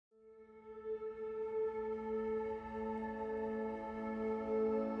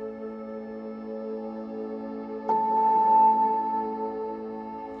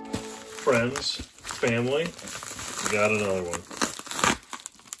friends, family, we got another one.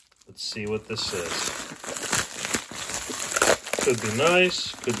 Let's see what this is. Could be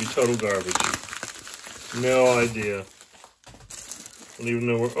nice, could be total garbage. No idea. Don't even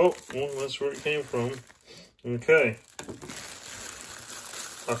know where, oh, well, that's where it came from. Okay.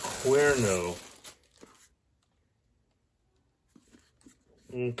 Aquanero.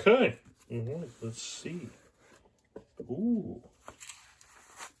 Okay. All right, let's see. Ooh.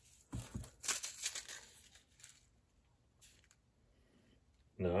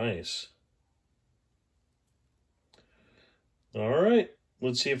 Nice. All right,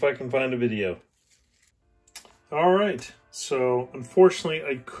 let's see if I can find a video. All right, so unfortunately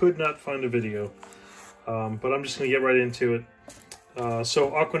I could not find a video, but I'm just gonna get right into it. So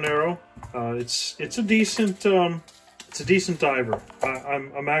Aquanero, it's a decent diver.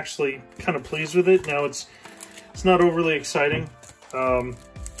 I'm actually kind of pleased with it. Now it's not overly exciting.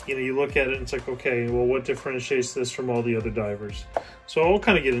 You know, you look at it and it's like, okay, well, what differentiates this from all the other divers? So I'll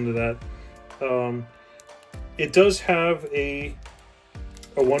kind of get into that. It does have a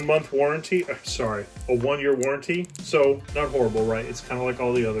 1 month warranty. Sorry, a 1 year warranty. So not horrible, right? It's kind of like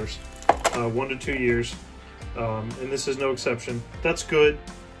all the others, 1 to 2 years. And this is no exception. That's good.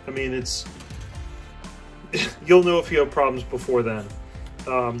 I mean, it's you'll know if you have problems before then.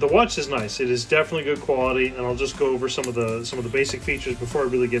 The watch is nice. It is definitely good quality, and I'll just go over some of the basic features before I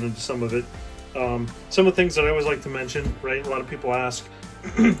really get into some of it. Some of the things that I always like to mention, right? A lot of people ask,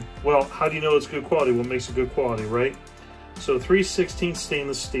 well, how do you know it's good quality? What makes it good quality, right? So 3/16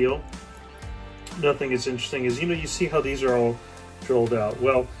 stainless steel. Nothing as interesting as, you know, you see how these are all drilled out.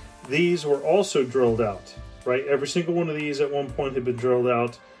 Well, these were also drilled out, right? Every single one of these at one point had been drilled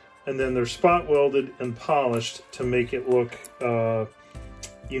out, and then they're spot welded and polished to make it look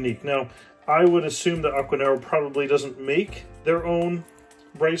unique. Now, I would assume that Aquanero probably doesn't make their own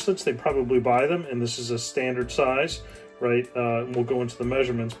bracelets. They probably buy them, and this is a standard size, right? We'll go into the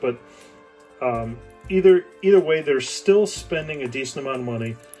measurements, but either way, they're still spending a decent amount of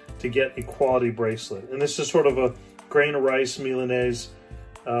money to get a quality bracelet. And this is sort of a grain of rice Milanese,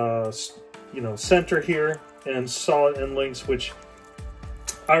 you know, center here, and solid end links, which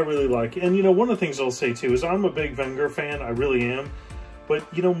I really like. And, you know, one of the things I'll say too is I'm a big Wenger fan. I really am. But,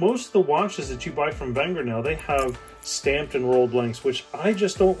 you know, most of the watches that you buy from Wenger now, they have stamped and rolled links, which I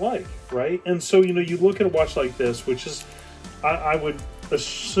just don't like, right? And so, you know, you look at a watch like this, which is, I would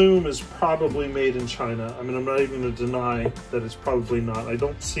assume is probably made in China. I mean, I'm not even going to deny that it's probably not. I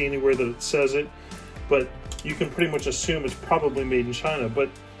don't see anywhere that it says it, but you can pretty much assume it's probably made in China. But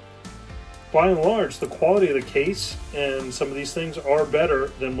by and large, the quality of the case and some of these things are better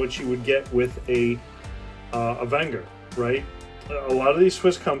than what you would get with a Wenger, right? A lot of these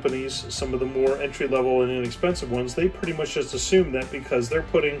Swiss companies, some of the more entry-level and inexpensive ones, they pretty much just assume that because they're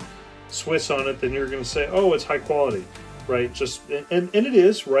putting Swiss on it, then you're going to say, oh, it's high quality, right? Just and it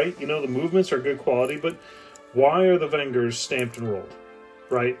is, right? You know, the movements are good quality, but why are the Wengers stamped and rolled,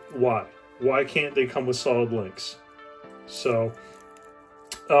 right? Why? Why can't they come with solid links? So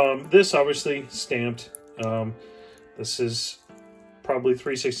this obviously stamped. This is probably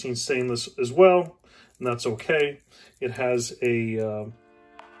 3/16 stainless as well, and that's okay. It has a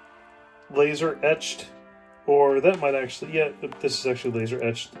laser etched, or that might actually, yeah, this is actually laser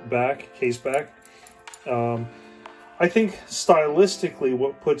etched back, case back. I think stylistically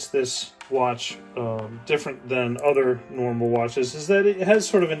what puts this watch different than other normal watches is that it has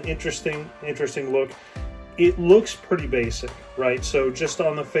sort of an interesting look. It looks pretty basic, right? So just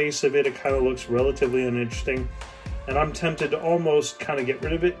on the face of it, it kind of looks relatively uninteresting. And I'm tempted to almost kind of get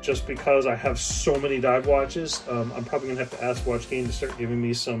rid of it just because I have so many dive watches. I'm probably gonna have to ask Watch Game to start giving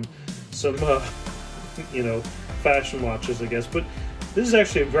me some you know, fashion watches, I guess. But this is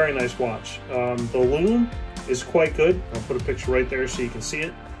actually a very nice watch. The lume is quite good. I'll put a picture right there so you can see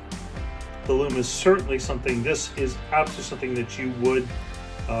it. The lume is certainly something. This is absolutely something that you would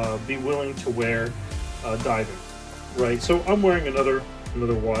be willing to wear diving, right? So I'm wearing another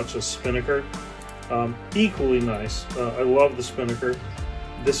watch, a Spinnaker. Equally nice. I love the Spinnaker.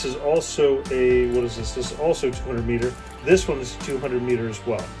 This is also a, what is this? This is also 200 meter. This one is 200 meter as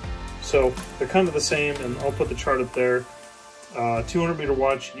well. So they're kind of the same, and I'll put the chart up there. 200 meter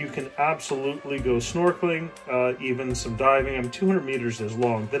watch. You can absolutely go snorkeling, even some diving. I mean, 200 meters is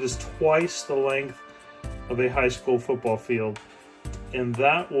long. That is twice the length of a high school football field. And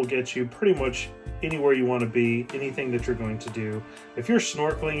that will get you pretty much anywhere you want to be, anything that you're going to do. If you're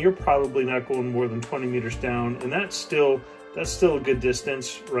snorkeling, you're probably not going more than 20 meters down, and that's still a good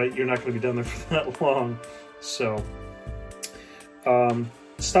distance, right? You're not going to be down there for that long. So,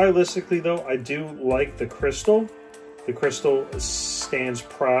 stylistically though, I do like the crystal. The crystal stands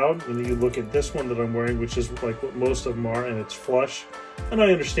proud. You know, you look at this one that I'm wearing, which is like what most of them are, and it's flush. And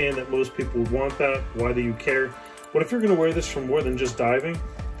I understand that most people would want that. Why do you care? But if you're going to wear this for more than just diving,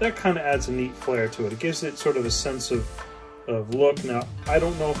 that kind of adds a neat flair to it. It gives it sort of a sense of look. Now, I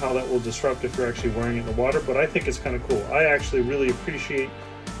don't know how that will disrupt if you're actually wearing it in the water, but I think it's kind of cool. I actually really appreciate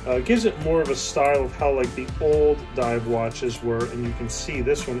it. Gives it more of a style of how like the old dive watches were, and you can see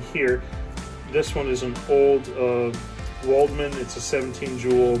this one here. This one is an old Waldman. It's a 17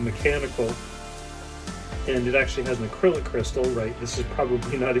 jewel mechanical, and it actually has an acrylic crystal, right? This is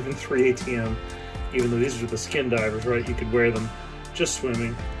probably not even 3 ATM, even though these are the skin divers, right? You could wear them just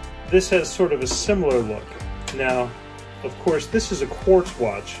swimming. This has sort of a similar look. Now, of course, this is a quartz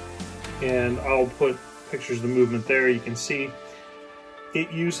watch, and I'll put pictures of the movement there. You can see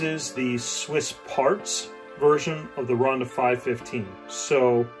it uses the Swiss parts version of the Ronda 515.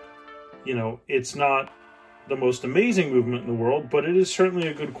 So, you know, it's not the most amazing movement in the world, but it is certainly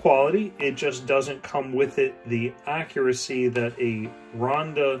a good quality. It just doesn't come with it the accuracy that a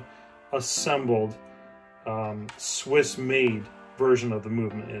Ronda assembled Swiss-made version of the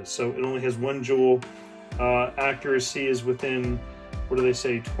movement is. So it only has 1 jewel. Accuracy is within, what do they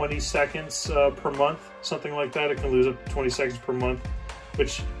say, 20 seconds per month, something like that. It can lose up to 20 seconds per month,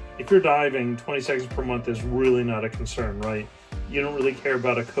 which if you're diving, 20 seconds per month is really not a concern, right? You don't really care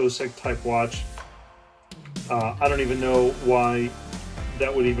about a Cosec type watch. I don't even know why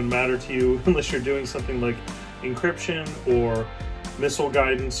that would even matter to you unless you're doing something like encryption or missile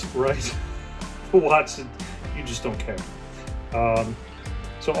guidance, right? The watch, you just don't care.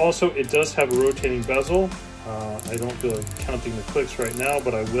 So also it does have a rotating bezel. I don't feel like counting the clicks right now,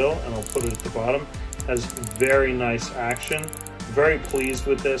 but I will, and I'll put it at the bottom. Has very nice action. Very pleased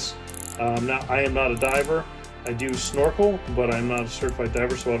with this. Now, I am not a diver. I do snorkel, but I'm not a certified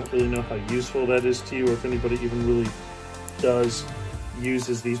diver, so I don't really know how useful that is to you, or if anybody even really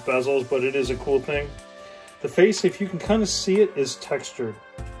uses these bezels, but it is a cool thing. The face, if you can kind of see it, is textured.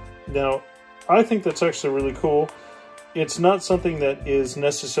 Now, I think that's actually really cool. It's not something that is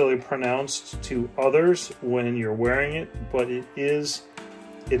necessarily pronounced to others when you're wearing it, but it is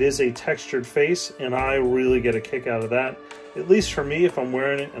a textured face, and I really get a kick out of that. At least for me, if I'm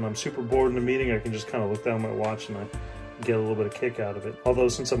wearing it and I'm super bored in a meeting, I can just kind of look down at my watch and I get a little bit of kick out of it. Although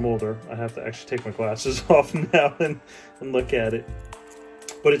since I'm older, I have to actually take my glasses off now and look at it.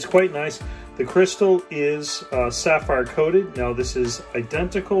 But it's quite nice. The crystal is sapphire coated. Now this is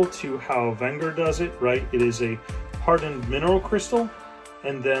identical to how Wenger does it, right? It is a hardened mineral crystal,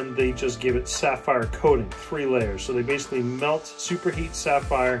 and then they just give it sapphire coating, 3 layers. So they basically melt, superheat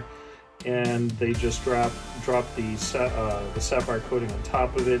sapphire, and they just drop the sapphire coating on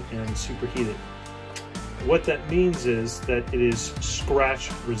top of it and superheat it. What that means is that it is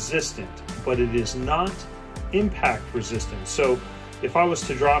scratch resistant, but it is not impact resistant. So if I was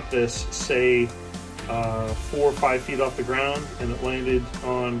to drop this, say 4 or 5 feet off the ground, and it landed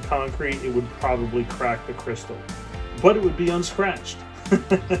on concrete, it would probably crack the crystal, but it would be unscratched.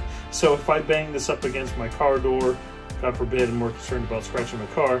 So if I bang this up against my car door, God forbid, I'm more concerned about scratching my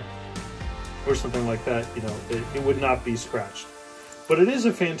car or something like that, you know, it would not be scratched. But it is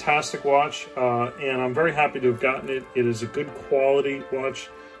a fantastic watch, and I'm very happy to have gotten it. It is a good quality watch.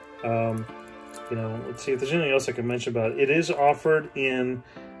 You know, let's see if there's anything else I can mention about it. It is offered in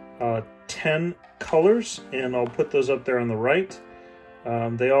 10 colors, and I'll put those up there on the right.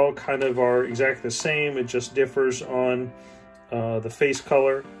 They all kind of are exactly the same. It just differs on the face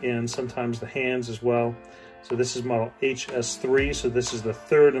color and sometimes the hands as well. So this is model HS3, so this is the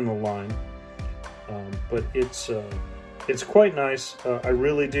 3rd in the line. But it's quite nice. I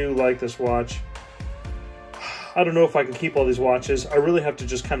really do like this watch. I don't know if I can keep all these watches. I really have to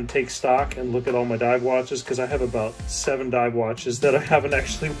just kind of take stock and look at all my dive watches, because I have about 7 dive watches that I haven't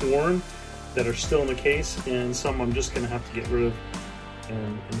actually worn that are still in the case, and some I'm just going to have to get rid of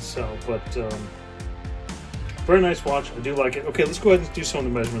and sell. But very nice watch. I do like it. Okay, let's go ahead and do some of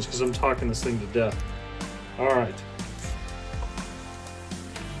the measurements, because I'm talking this thing to death. All right.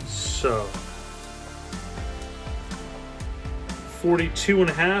 So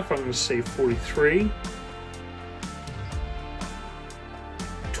 42.5, I'm going to say 43.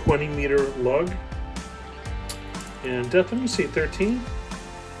 20-meter lug. And depth, I'm going to say 13.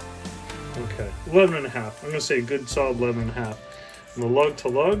 Okay, 11.5. I'm going to say a good solid 11.5. And the lug to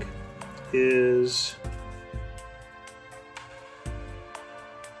lug is,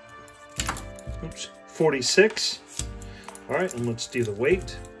 oops, 46. All right, and let's do the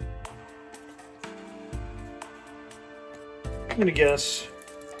weight. I'm going to guess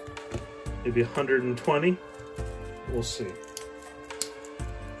maybe 120. We'll see.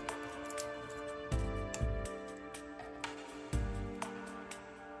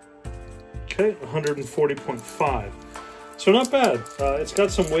 Okay, 140.5. So not bad. It's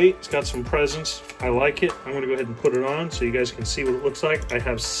got some weight. It's got some presence. I like it. I'm going to go ahead and put it on so you guys can see what it looks like. I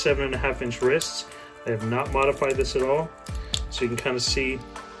have 7.5-inch wrists. I have not modified this at all. So you can kind of see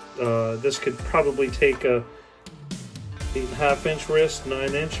this could probably take a 8.5-inch wrist,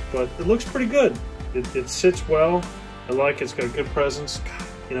 9-inch, but it looks pretty good. It sits well. I like it. It's got good presence. God,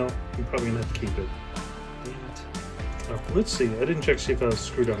 you know, I'm probably going to have to keep it. Damn it. Oh, let's see. I didn't check to see if that was a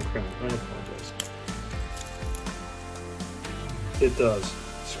screw-down crown. I apologize. It does.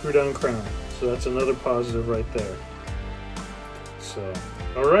 Screw-down crown. So that's another positive right there. So,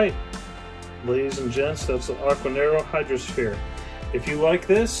 all right. Ladies and gents, that's the Aquanero Hydrosphere. If you like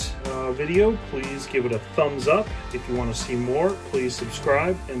this video, please give it a thumbs up. If you want to see more, please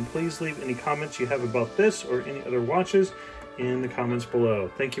subscribe, and please leave any comments you have about this or any other watches in the comments below.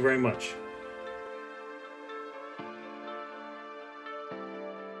 Thank you very much.